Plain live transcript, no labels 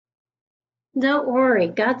Don't worry,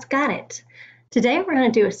 God's got it. Today we're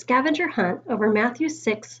going to do a scavenger hunt over Matthew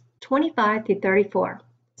 6:25 through 34.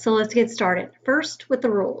 So let's get started. First with the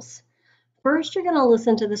rules. First, you're going to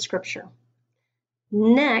listen to the scripture.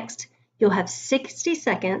 Next, you'll have 60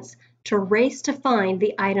 seconds to race to find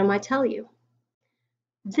the item I tell you.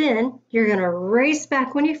 Then you're going to race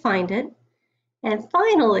back when you find it. And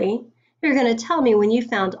finally, you're going to tell me when you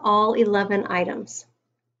found all 11 items.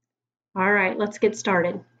 All right, let's get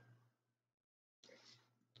started.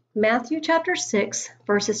 Matthew chapter 6,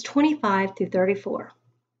 verses 25 through 34.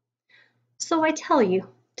 So I tell you,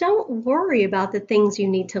 don't worry about the things you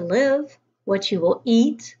need to live, what you will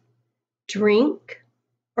eat, drink,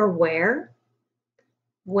 or wear.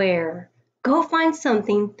 Go find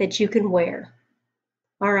something that you can wear.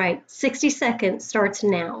 All right, 60 seconds starts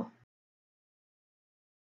now.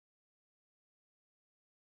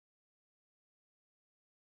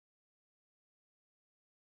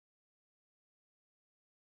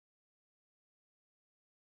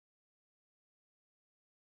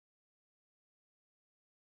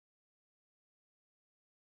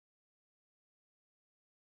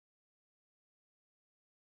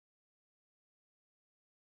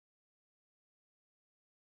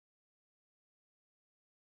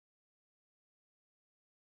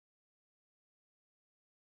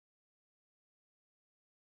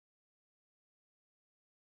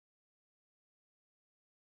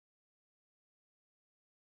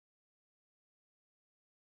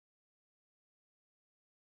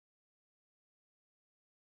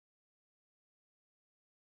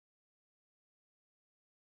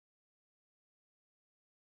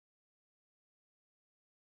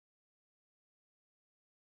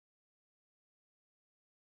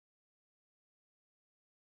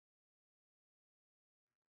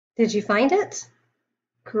 Did you find it?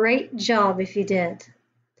 Great job if you did.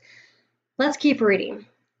 Let's keep reading.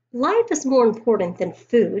 Life is more important than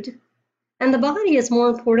food, and the body is more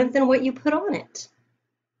important than what you put on it.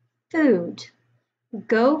 Food.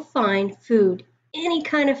 Go find food, any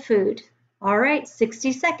kind of food. All right,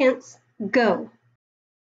 60 seconds, go.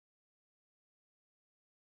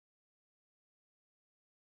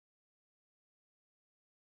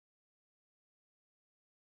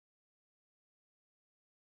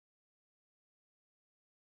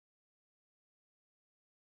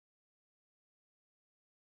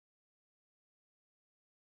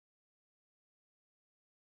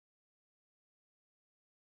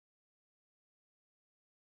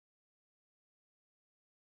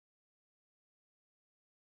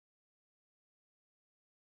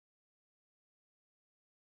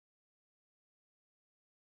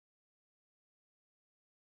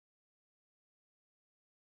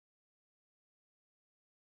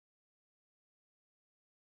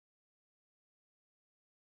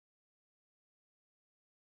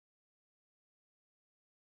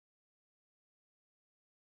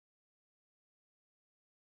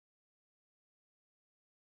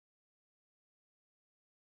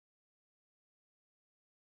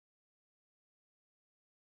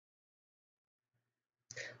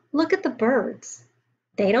 Look at the birds.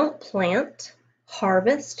 They don't plant,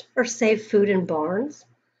 harvest, or save food in barns,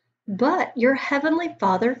 but your heavenly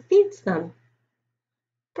Father feeds them.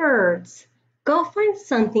 Birds. Go find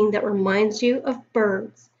something that reminds you of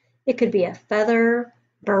birds. It could be a feather,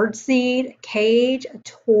 birdseed, a cage, a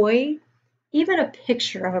toy, even a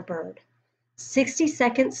picture of a bird. 60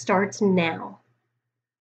 seconds starts now.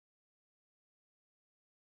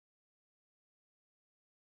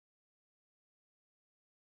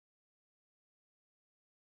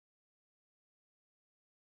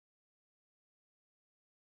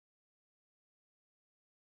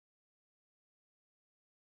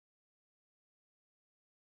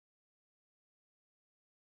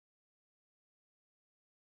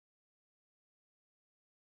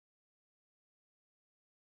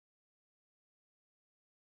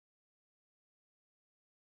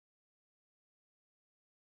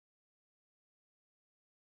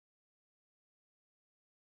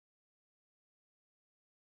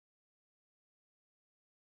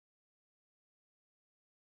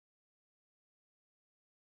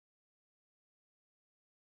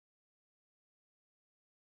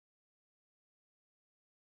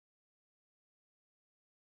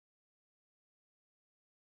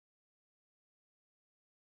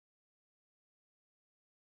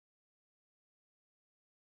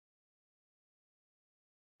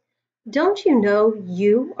 Don't you know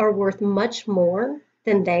you are worth much more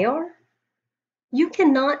than they are? You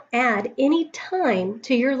cannot add any time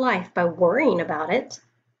to your life by worrying about it.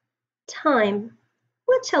 Time.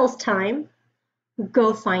 What tells time?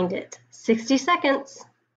 Go find it. 60 seconds.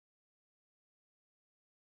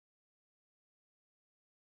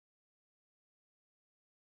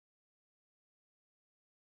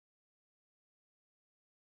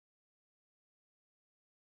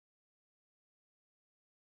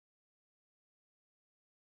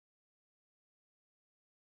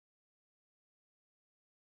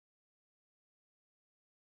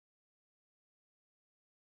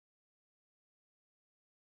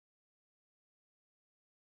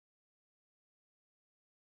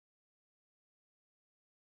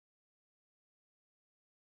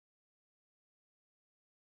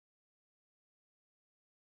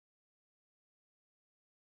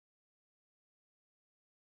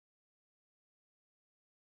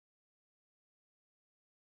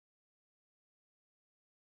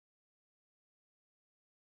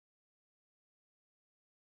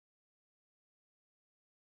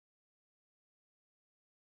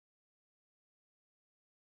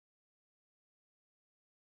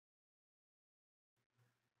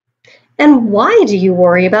 And why do you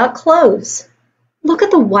worry about clothes? Look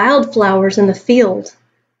at the wildflowers in the field.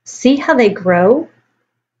 See how they grow?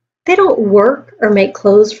 They don't work or make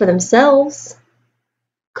clothes for themselves.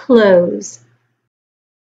 Clothes.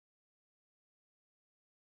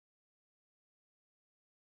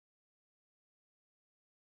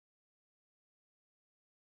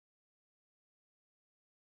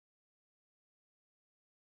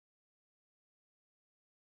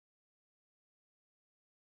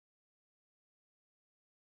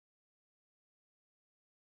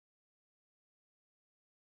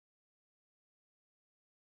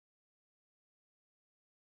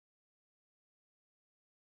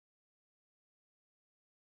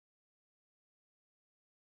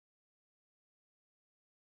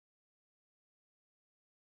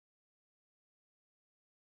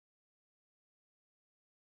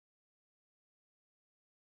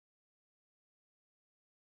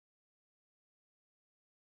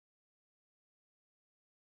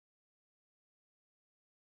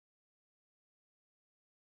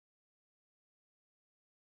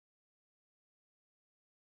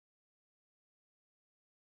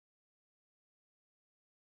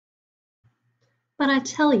 But I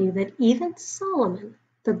tell you that even Solomon,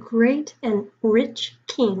 the great and rich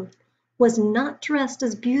king, was not dressed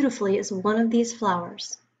as beautifully as one of these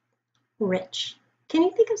flowers. Rich. Can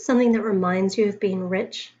you think of something that reminds you of being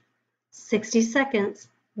rich? 60 seconds.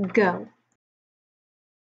 Go.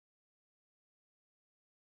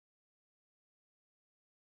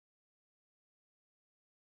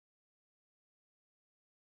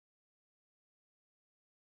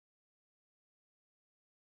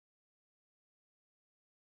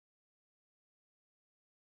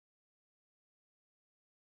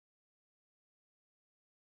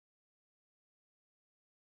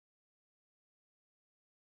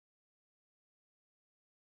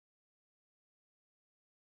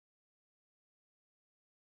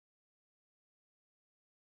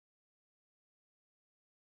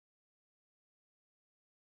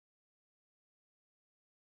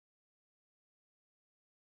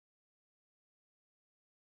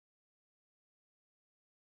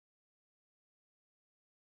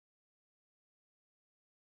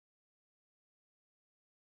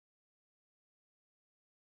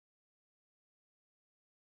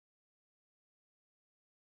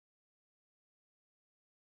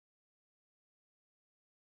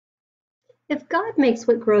 If God makes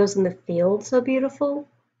what grows in the field so beautiful,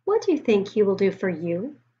 what do you think He will do for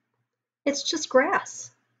you? It's just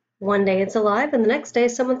grass. One day it's alive and the next day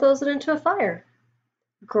someone throws it into a fire.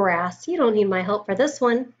 Grass, you don't need my help for this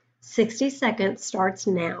one. 60 seconds starts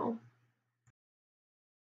now.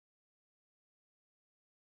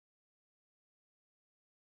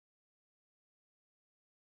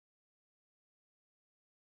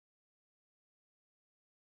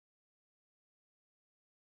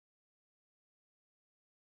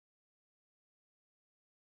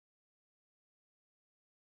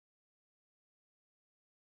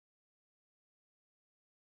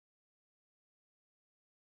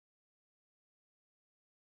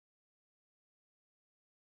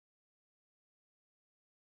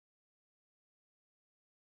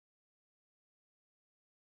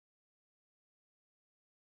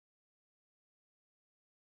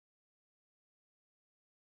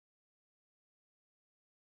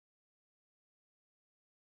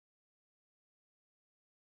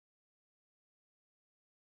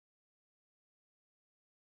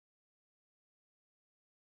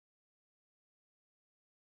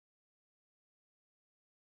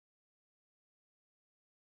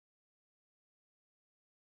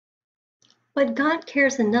 But God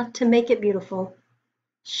cares enough to make it beautiful.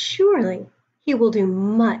 Surely He will do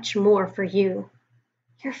much more for you.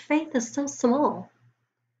 Your faith is so small.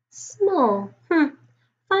 Small.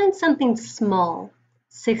 Find something small.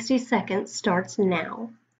 60 seconds starts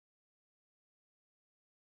now.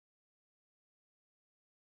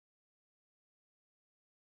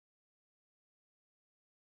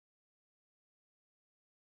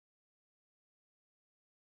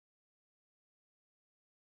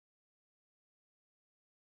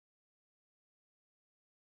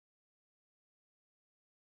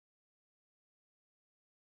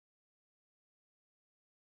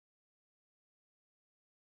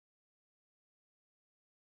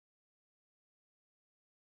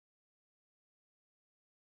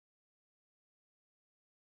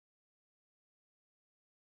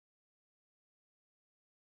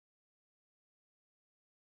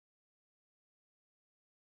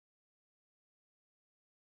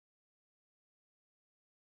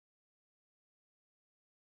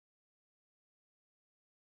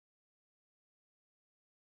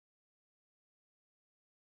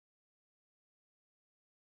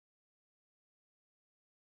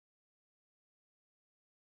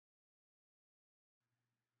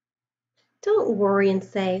 Don't worry and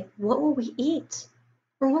say, what will we eat?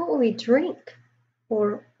 Or what will we drink?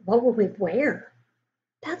 Or what will we wear?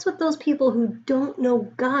 That's what those people who don't know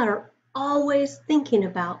God are always thinking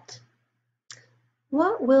about.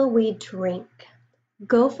 What will we drink?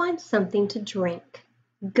 Go find something to drink.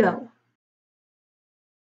 Go.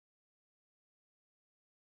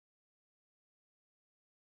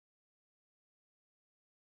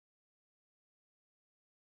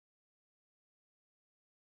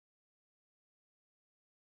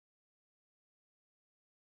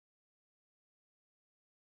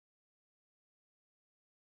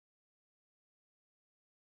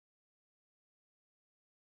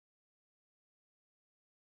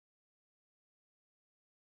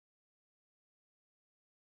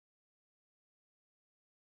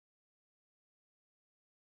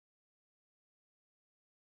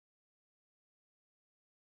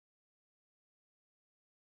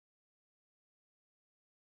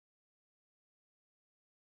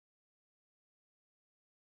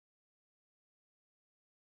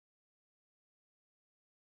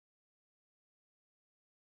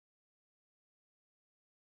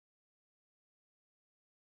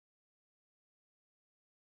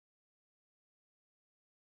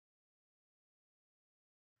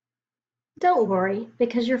 Don't worry,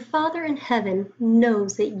 because your Father in heaven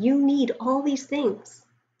knows that you need all these things.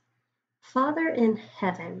 Father in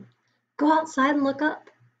heaven. Go outside and look up.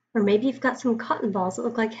 Or maybe you've got some cotton balls that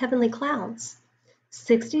look like heavenly clouds.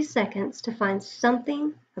 60 seconds to find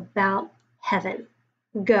something about heaven.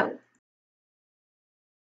 Go.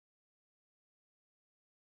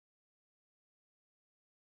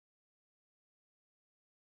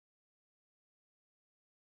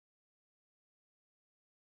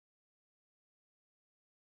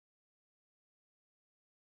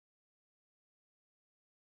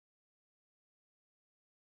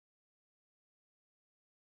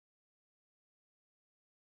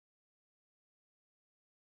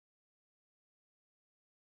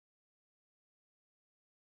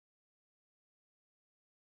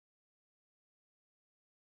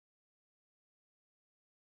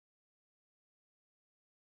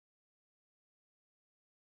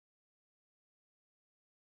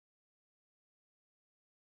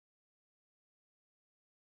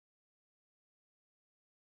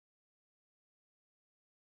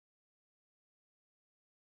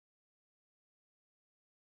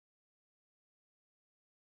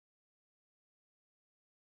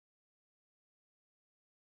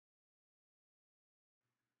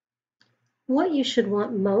 What you should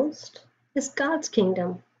want most is God's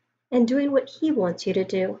kingdom and doing what He wants you to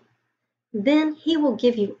do. Then He will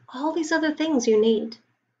give you all these other things you need.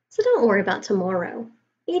 So don't worry about tomorrow.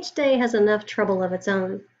 Each day has enough trouble of its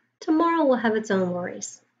own. Tomorrow will have its own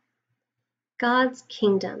worries. God's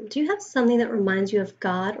kingdom. Do you have something that reminds you of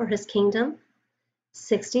God or His kingdom?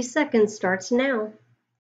 60 seconds starts now.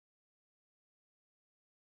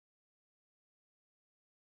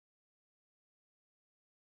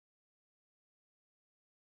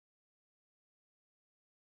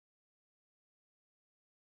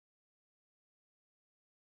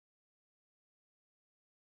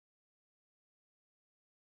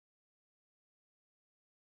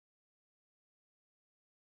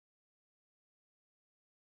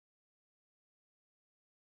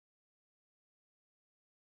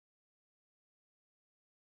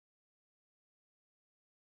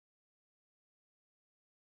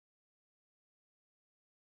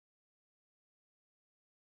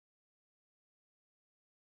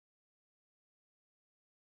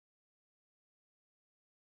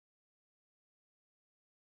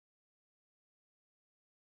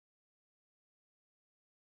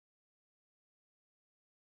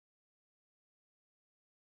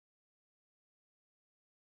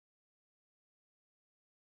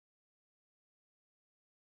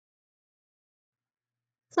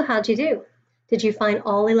 So how'd you do? Did you find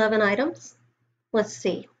all 11 items? Let's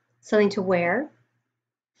see. Something to wear,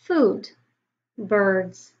 food,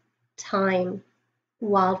 birds, time,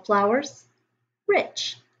 wildflowers,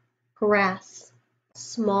 rich, grass,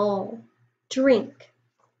 small, drink,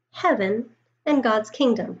 heaven, and God's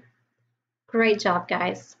kingdom. Great job,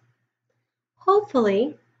 guys.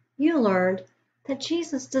 Hopefully, you learned that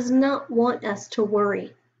Jesus does not want us to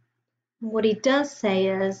worry. What He does say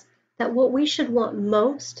is that what we should want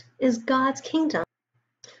most is God's kingdom.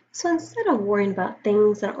 So instead of worrying about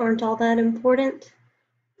things that aren't all that important,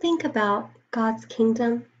 think about God's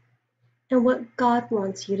kingdom and what God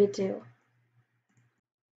wants you to do.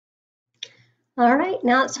 All right,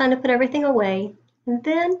 now it's time to put everything away, and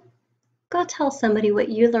then go tell somebody what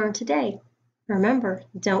you learned today. Remember,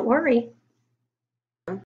 don't worry,